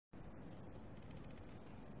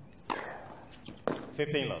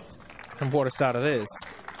15 love. And what a start it is.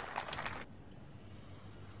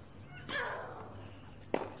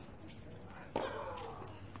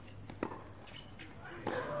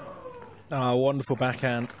 Ah, wonderful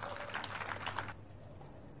backhand.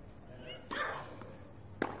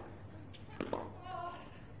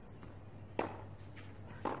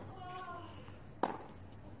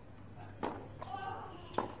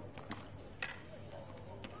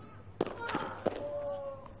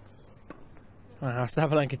 Wow,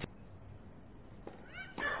 Sabalenka.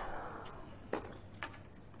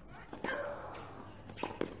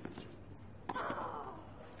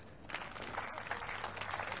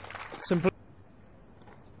 Simple.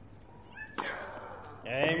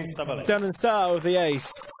 Done in style with the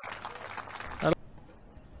ace.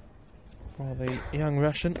 For the young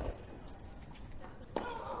Russian.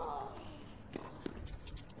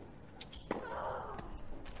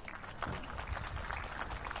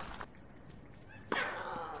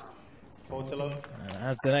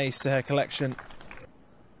 Adds an ace to her collection.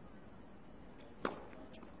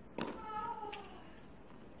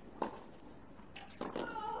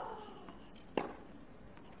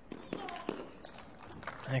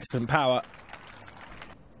 Excellent power.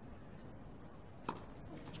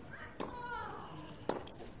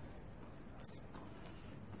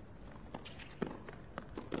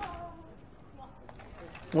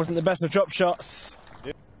 Wasn't the best of drop shots.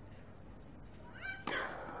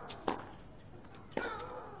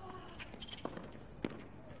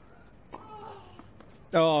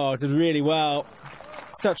 Oh, did really well.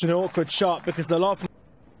 Such an awkward shot because the lob.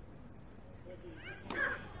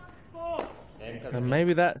 And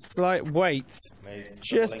maybe that slight weight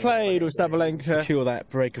just played with Sabalenka. Secure that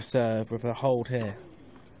break of serve with a hold here.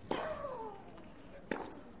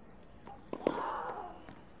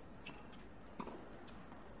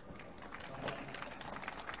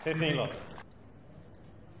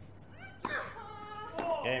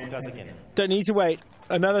 Don't need to wait.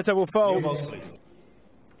 Another double fault.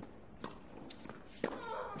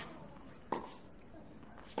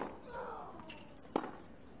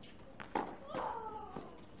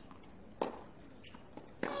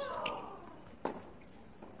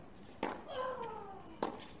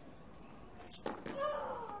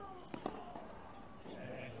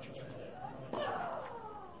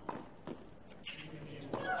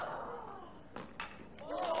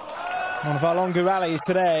 One of our longer rallies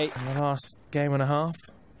today in the last game and a half.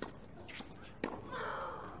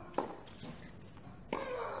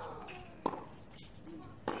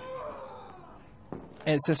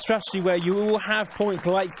 It's a strategy where you will have points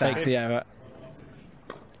like that. Take the error.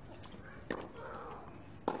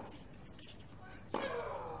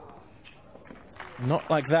 Not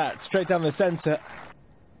like that. Straight down the centre.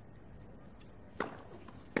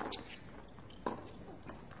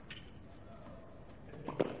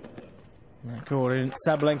 Caught in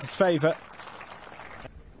Sabalenka's favour.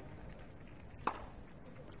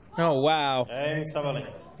 Oh wow.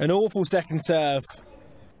 An awful second serve.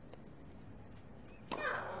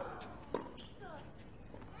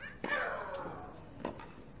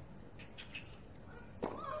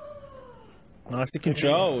 Nicely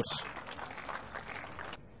controlled.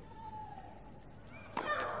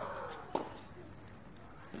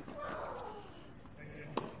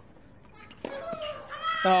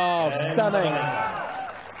 Oh, stunning.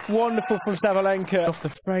 Wonderful from Sabalenka. Off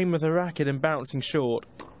the frame of the racket and bouncing short.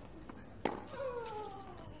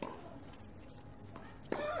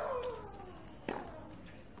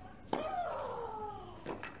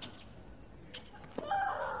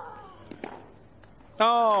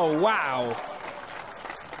 Oh, wow.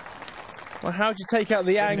 Well, how'd you take out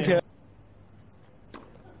the anchor?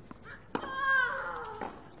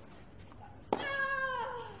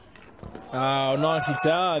 Oh, nicely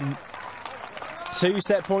done. 2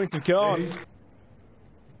 set points have gone.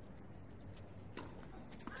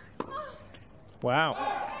 Wow.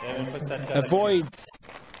 Avoids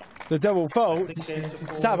the double fault.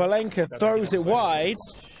 Sabalenka throws it wide,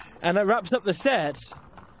 and that wraps up the set.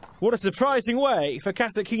 What a surprising way for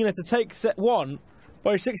Kasatkina to take set 1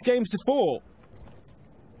 by 6 games to 4.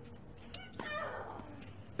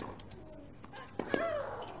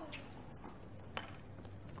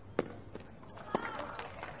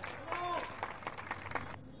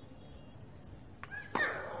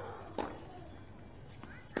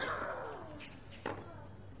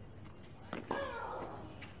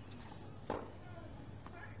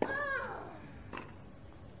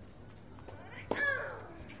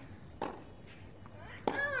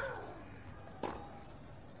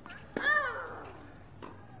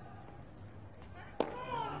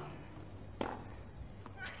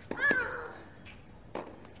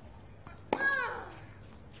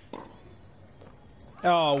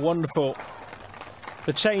 Oh, wonderful.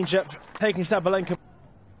 The change-up taking Sabalenka.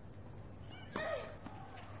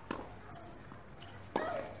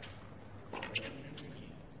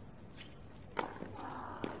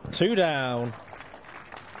 Two down.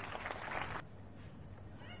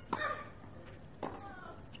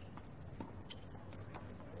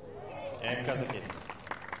 And Kasatkina.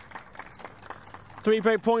 3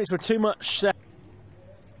 break points were too much.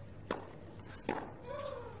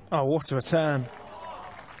 Oh, what a return.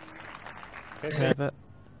 Yeah,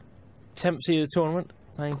 10th seed of the tournament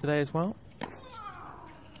playing today as well.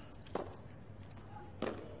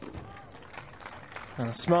 And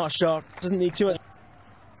a smart shot, doesn't need too much.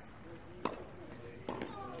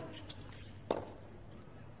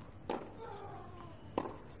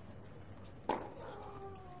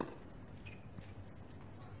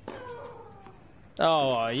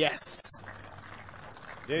 Oh, yes.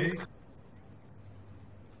 Yes.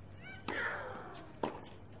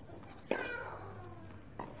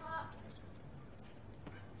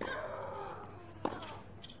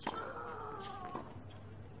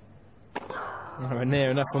 We're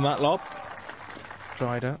near enough on that lob.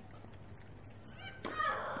 Dried up.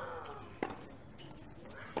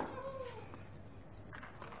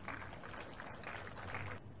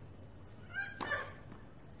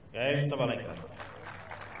 Game Sabalenka.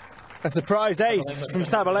 A surprise ace from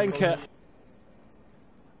Sabalenka.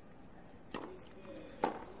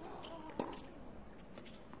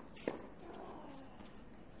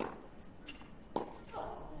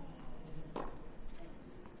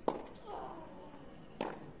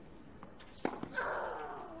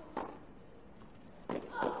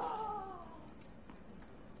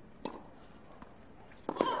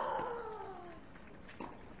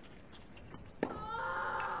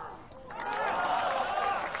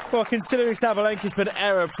 Well, considering Sabalenka's been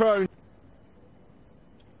error-prone.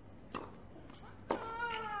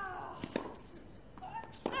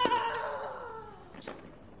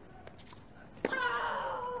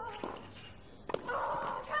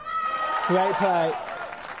 Great play.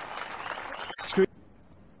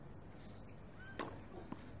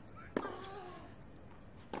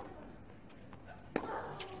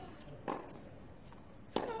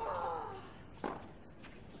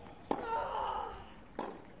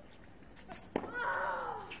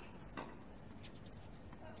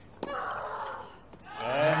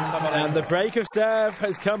 And the break of serve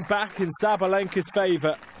has come back in Sabalenka's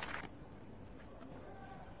favour.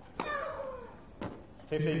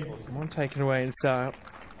 15-14. One taken away in style.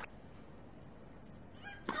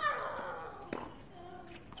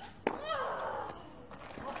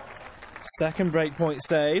 Second break point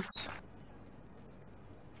saved.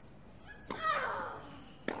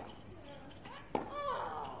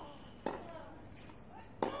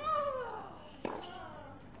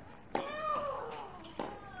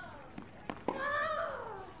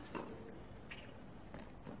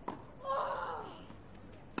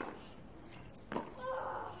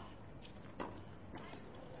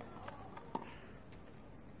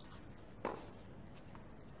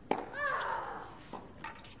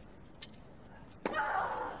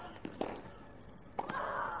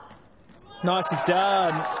 Nicely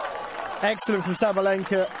done. Excellent from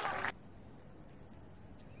Sabalenka.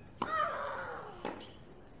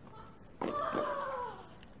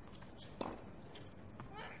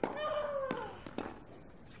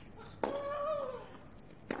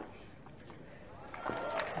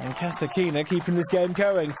 And Kasatkina keeping this game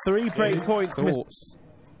going. 3 break points. Thoughts.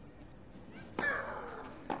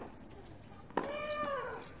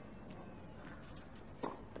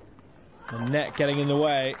 The net getting in the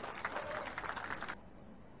way.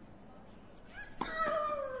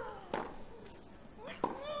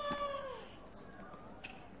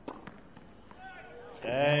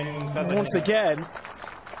 Once again,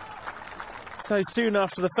 so soon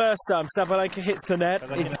after the first time, Sabalenka hits the net.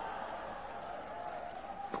 And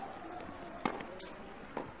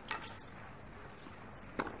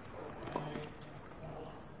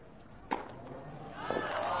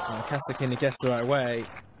Kasatkina gets the right way.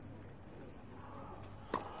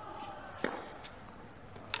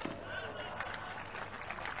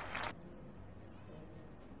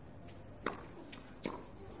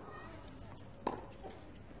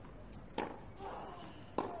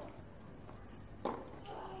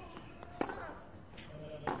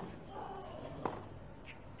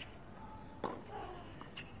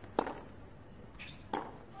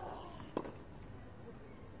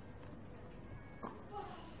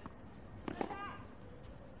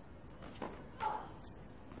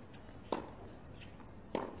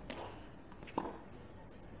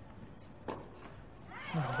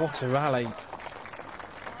 Oh, what a rally.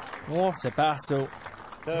 What a battle.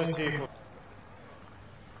 30.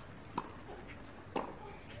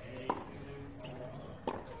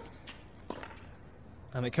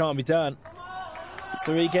 And it can't be done.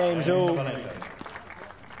 3 games all.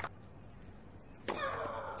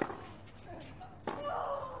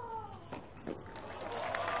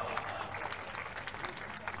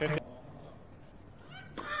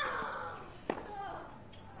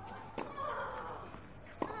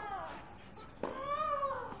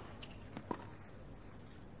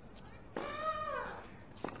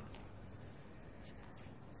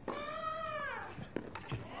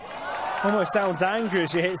 Almost sounds angry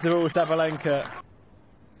as she hits the ball, Sabalenka.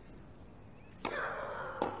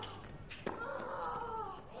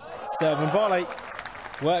 Serve and volley.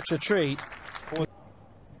 Works retreat.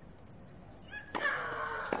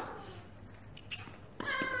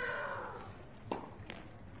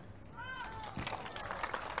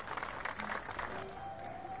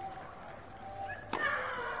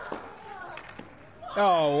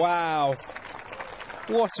 Oh, wow.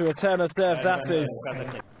 What a return of serve that is.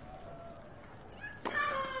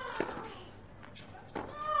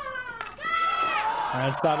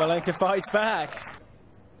 And Sabalenka fights back.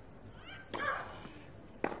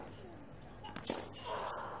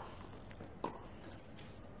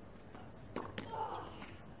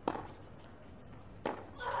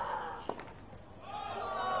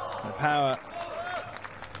 The power.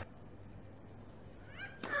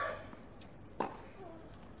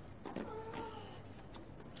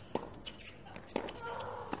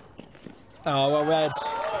 Oh, well read.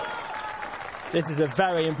 This is a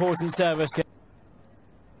very important service game.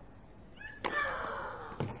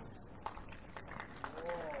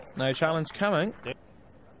 No challenge coming.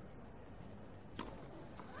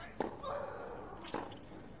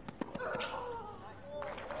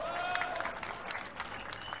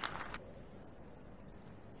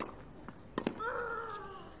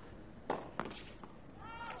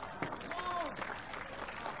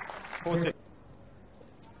 Forty.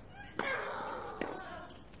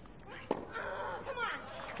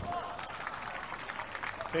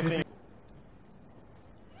 15.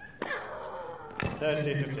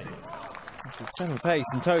 30, 15. That's a 7th ace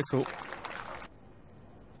in total.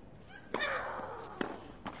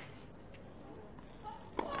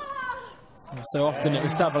 So often it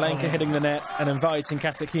was Sabalenka hitting the net and inviting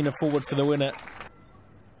Kasatkina forward for the winner.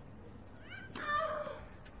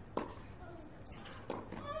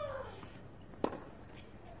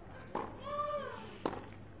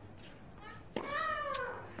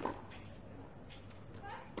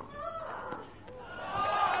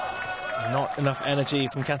 Not enough energy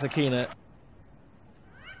from Kasatkina.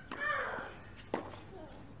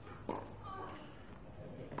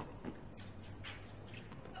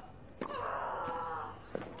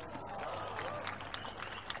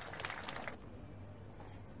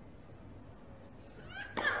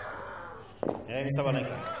 Aryna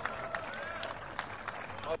Sabalenka.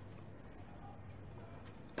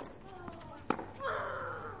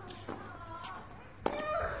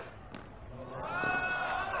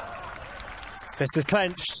 Fist is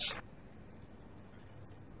clenched.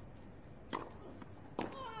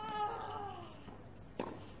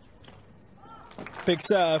 Big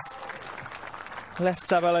serve. Left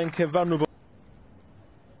Sabalenka vulnerable.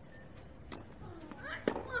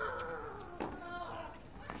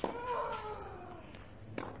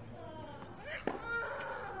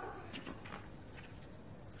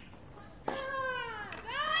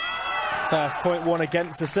 First point won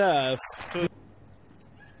against the serve.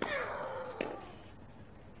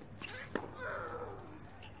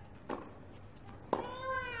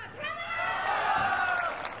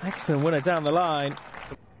 Excellent winner down the line.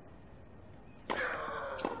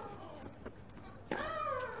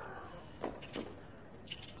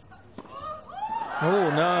 Oh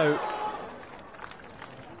no.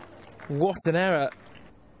 What an error.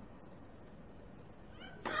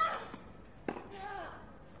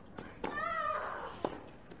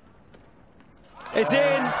 It's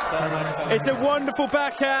in. It's a wonderful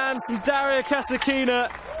backhand from Daria Kasatkina.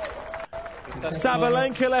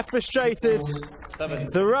 Sabalenka left frustrated.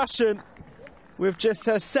 The Russian with just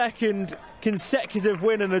her 2nd consecutive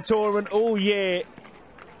win in the tournament all year.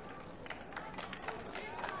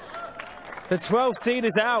 The 12th seed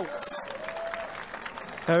is out.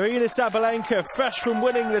 Aryna Sabalenka, fresh from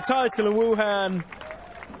winning the title in Wuhan,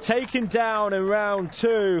 taken down in round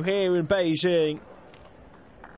 2 here in Beijing.